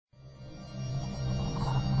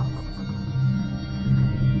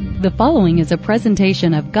The following is a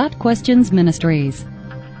presentation of Got Questions Ministries.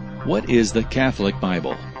 What is the Catholic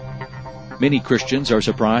Bible? Many Christians are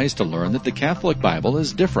surprised to learn that the Catholic Bible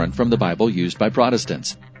is different from the Bible used by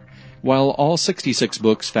Protestants. While all 66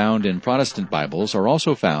 books found in Protestant Bibles are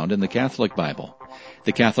also found in the Catholic Bible,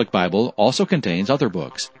 the Catholic Bible also contains other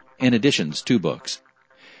books, and additions to books.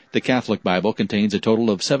 The Catholic Bible contains a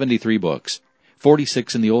total of 73 books,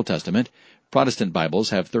 46 in the Old Testament, Protestant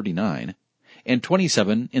Bibles have 39, and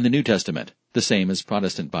 27 in the New Testament, the same as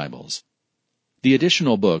Protestant Bibles. The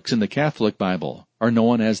additional books in the Catholic Bible are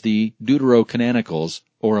known as the Deuterocanonicals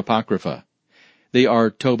or Apocrypha. They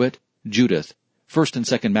are Tobit, Judith, 1st and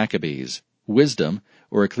 2nd Maccabees, Wisdom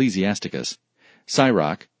or Ecclesiasticus,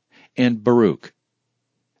 Sirach, and Baruch.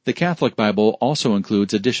 The Catholic Bible also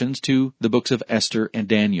includes additions to the books of Esther and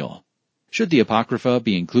Daniel. Should the Apocrypha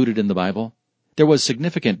be included in the Bible? There was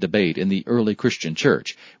significant debate in the early Christian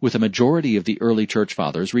church, with a majority of the early church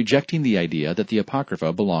fathers rejecting the idea that the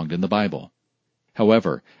Apocrypha belonged in the Bible.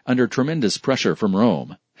 However, under tremendous pressure from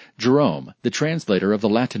Rome, Jerome, the translator of the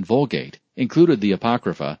Latin Vulgate, included the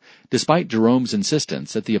Apocrypha, despite Jerome's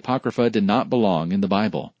insistence that the Apocrypha did not belong in the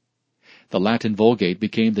Bible. The Latin Vulgate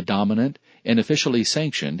became the dominant and officially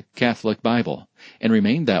sanctioned Catholic Bible, and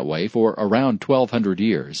remained that way for around 1,200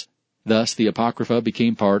 years. Thus, the Apocrypha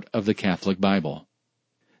became part of the Catholic Bible.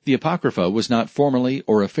 The Apocrypha was not formally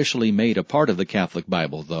or officially made a part of the Catholic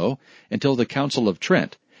Bible, though, until the Council of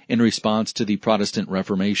Trent, in response to the Protestant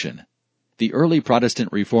Reformation. The early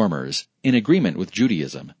Protestant reformers, in agreement with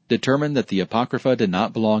Judaism, determined that the Apocrypha did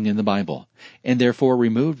not belong in the Bible, and therefore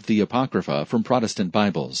removed the Apocrypha from Protestant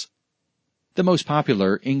Bibles. The most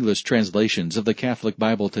popular English translations of the Catholic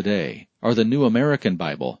Bible today are the New American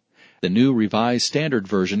Bible, the New Revised Standard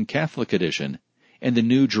Version Catholic Edition, and the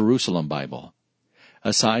New Jerusalem Bible.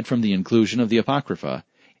 Aside from the inclusion of the Apocrypha,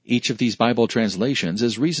 each of these Bible translations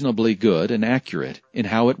is reasonably good and accurate in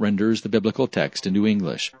how it renders the biblical text into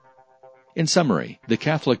English. In summary, the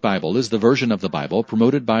Catholic Bible is the version of the Bible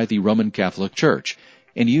promoted by the Roman Catholic Church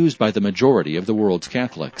and used by the majority of the world's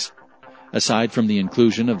Catholics. Aside from the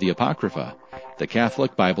inclusion of the Apocrypha, the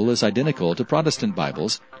Catholic Bible is identical to Protestant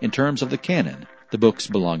Bibles in terms of the canon, the books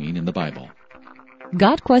belonging in the Bible.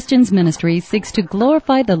 Got Questions Ministries seeks to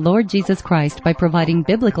glorify the Lord Jesus Christ by providing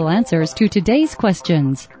biblical answers to today's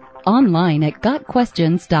questions. Online at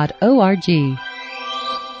GotQuestions.org.